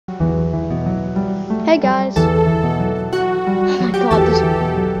Hey guys. Oh my god, this.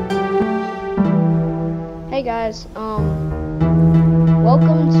 Hey guys,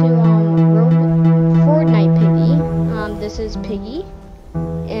 welcome to Fortnite Piggy. This is Piggy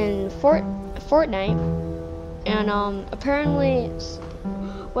in Fortnite, and apparently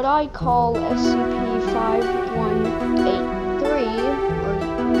what I call SCP-5183, or you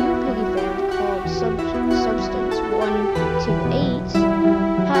Piggy fans called Substance 128,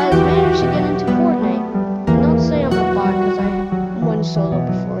 has managed to get into Fortnite. And don't say I'm a bot because I won solo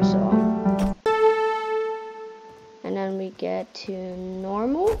before, so and then we get to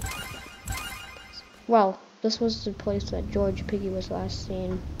normal. Well, this was the place that George Piggy was last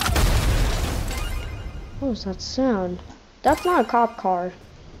seen. What was that sound? That's not a cop car.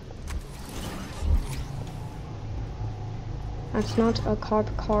 That's not a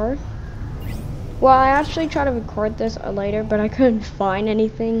cop car. Well, I actually tried to record this later, but I couldn't find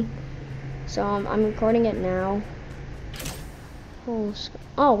anything. So I'm recording it now.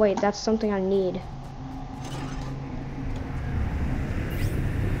 Oh wait, that's something I need.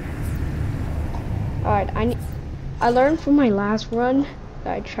 Alright, I learned from my last run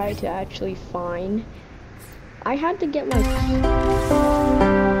that I tried to actually find. I had to get my.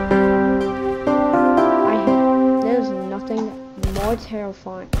 There's nothing more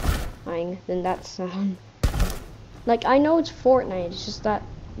terrifying than that sound. Like, I know it's Fortnite, it's just that,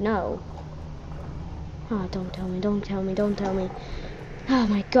 no. Oh, don't tell me, don't tell me, don't tell me. Oh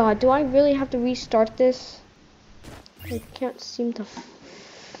my god, do I really have to restart this? I can't seem to.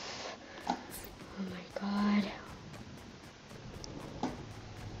 Oh my god.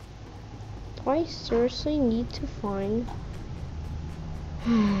 Do I seriously need to find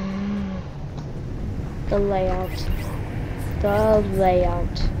the layout? The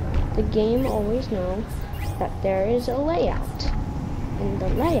layout. The game always knows that there is a layout. And the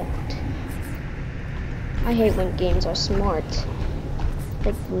layout. I hate when games are smart.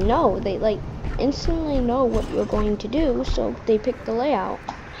 Like, no, they like instantly know what you're going to do, so they pick the layout.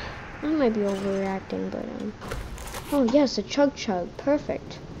 I might be overreacting, but oh yes, a chug chug,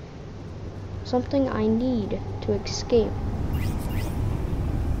 perfect. Something I need to escape.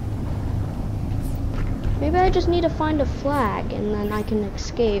 Maybe I just need to find a flag and then I can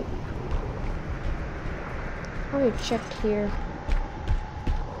escape. I already checked here.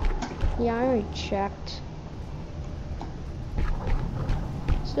 Yeah, I already checked.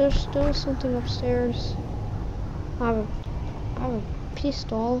 Is there still something upstairs? I have a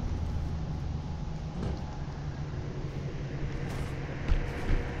pistol.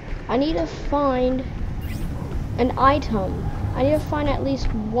 I need to find an item. I need to find at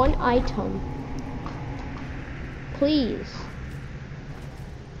least one item. Please.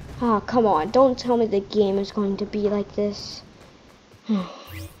 Oh, come on. Don't tell me the game is going to be like this.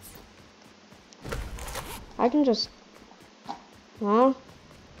 I can just. Huh?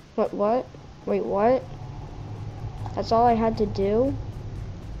 What? Wait, what? That's all I had to do?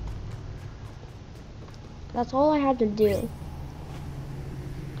 That's all I had to do.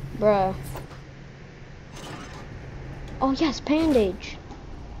 Bruh. Oh yes, bandage.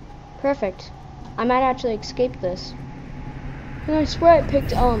 Perfect. I might actually escape this. And I swear I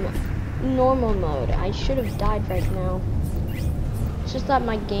picked normal mode. I should have died right now. It's just that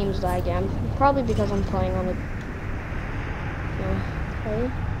my game's lagging. Probably because I'm playing on the.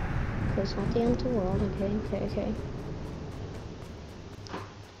 Okay. It's not the end of the world. Okay.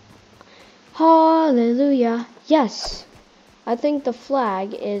 Hallelujah. Yes. I think the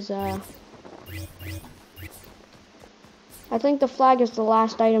flag is I think the flag is the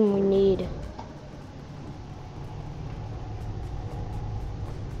last item we need.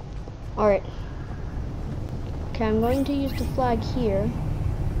 Alright. Okay, I'm going to use the flag here.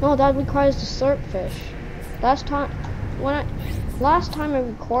 No, that requires the slurp fish. Last time I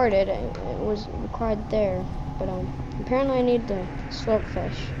recorded, it was required there, but apparently I need the slurp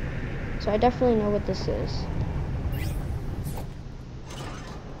fish. So I definitely know what this is.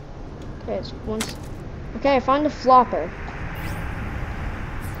 Okay, it's once. Okay, I found the flopper.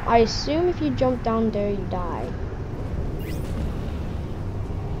 I assume if you jump down there, you die.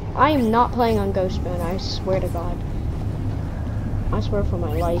 I am not playing on Ghost Mode, I swear to God. I swear for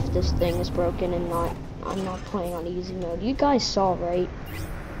my life, this thing is broken and I'm not playing on easy mode. You guys saw, right?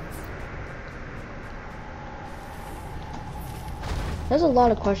 There's a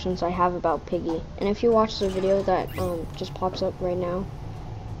lot of questions I have about Piggy, and if you watch the video that just pops up right now.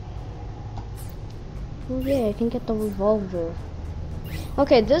 Oh yeah, I can get the revolver.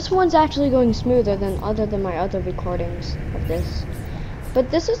 Okay, this one's actually going smoother than my other recordings of this. But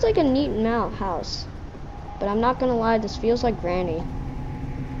this is like a neat house. But I'm not gonna lie, this feels like Granny.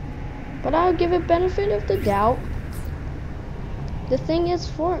 But I'll give it benefit of the doubt. The thing is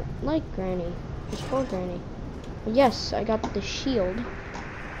for like Granny. It's for Granny. But yes, I got the shield.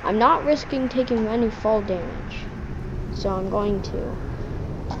 I'm not risking taking any fall damage. So I'm going to.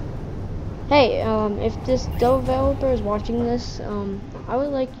 Hey, if this developer is watching this, I would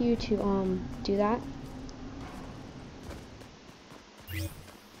like you to do that.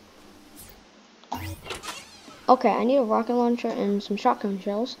 Okay, I need a rocket launcher and some shotgun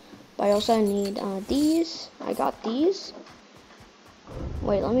shells. But I also need these. I got these.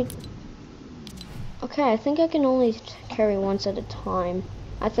 Wait, let me. Okay, I think I can only carry once at a time.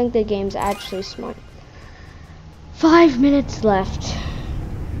 I think the game's actually smart. 5 minutes left.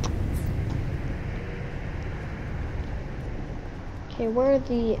 Okay, where are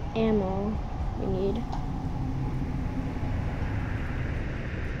the ammo we need?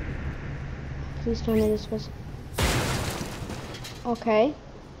 Please tell me this was. Okay.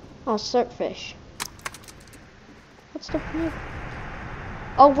 Oh, surffish. What's the point?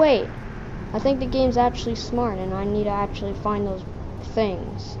 Oh, wait. I think the game's actually smart and I need to actually find those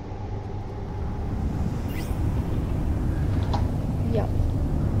things. Yep.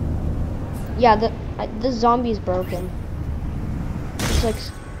 Yeah, the zombie's broken. It's like,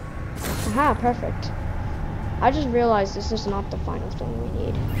 aha, perfect. I just realized this is not the final thing we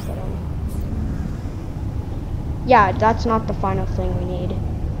need. But, yeah, that's not the final thing we need.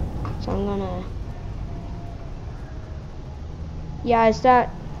 So I'm gonna. Yeah, is that?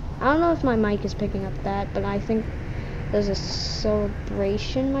 I don't know if my mic is picking up that, but I think there's a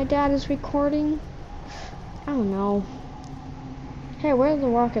celebration my dad is recording. I don't know. Hey, where are the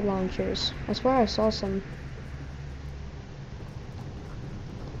rocket launchers? I swear I saw some.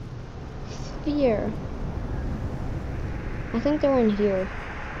 Here. I think they're in here.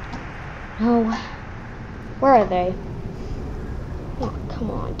 Oh. Where are they? Oh, come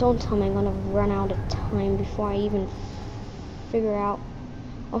on. Don't tell me I'm gonna run out of time before I even figure out.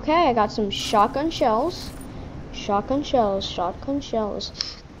 Okay, I got some shotgun shells. Shotgun shells. Shotgun shells.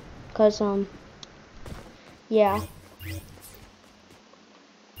 Cause, yeah.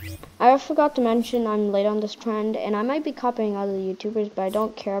 I forgot to mention I'm late on this trend, and I might be copying other YouTubers, but I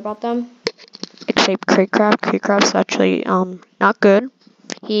don't care about them. Except Craycraft. Craycraft's actually, not good.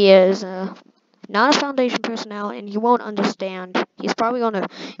 He is, not a foundation personnel, and he won't understand. He's probably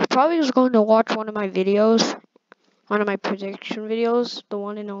just going to watch one of my videos, one of my prediction videos, the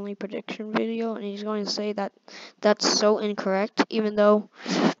one and only prediction video, and he's going to say that that's so incorrect, even though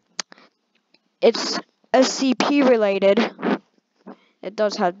it's SCP related. It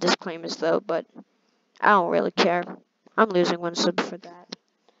does have disclaimers though, but I don't really care. I'm losing one sub for that.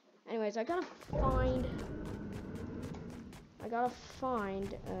 Anyways, I gotta find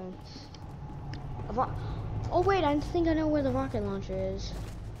oh wait, I think I know where the rocket launcher is.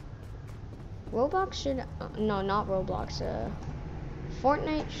 Roblox should no, not Roblox.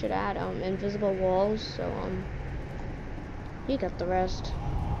 Fortnite should add invisible walls, so you got the rest.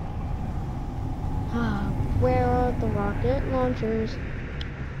 Where are the rocket launchers?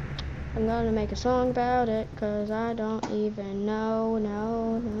 I'm gonna make a song about it, cause I don't even know,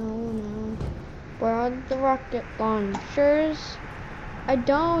 no. Where are the rocket launchers? I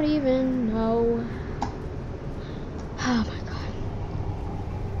don't even know. Oh my god.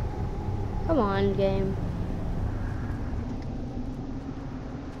 Come on, game.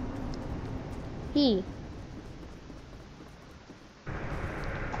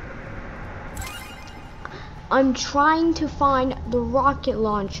 I'm trying to find the rocket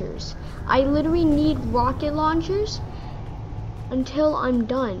launchers. I literally need rocket launchers until I'm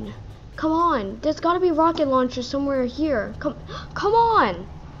done. Come on, there's gotta be rocket launchers somewhere here. Come on!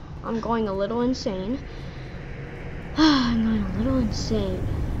 I'm going a little insane. I'm going a little insane.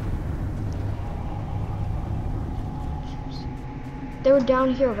 They were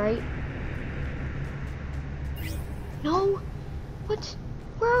down here, right? No? What?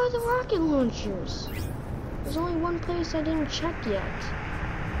 Where are the rocket launchers? There's only one place I didn't check yet.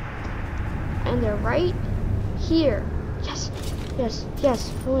 And they're right here. Yes.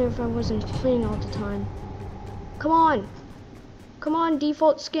 Only if I wasn't playing all the time. Come on. Come on,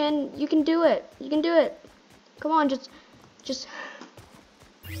 default skin. You can do it. Come on, just.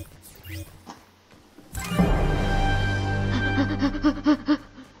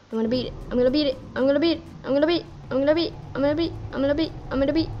 I'm gonna beat it.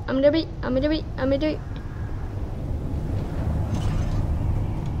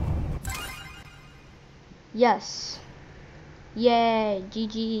 Yes. Yay,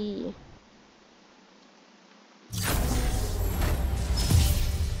 GG.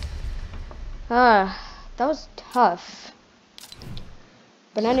 That was tough.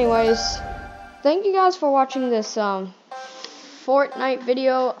 But anyways, thank you guys for watching this Fortnite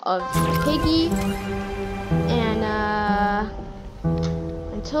video of Piggy, and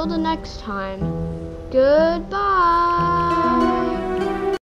until the next time, goodbye.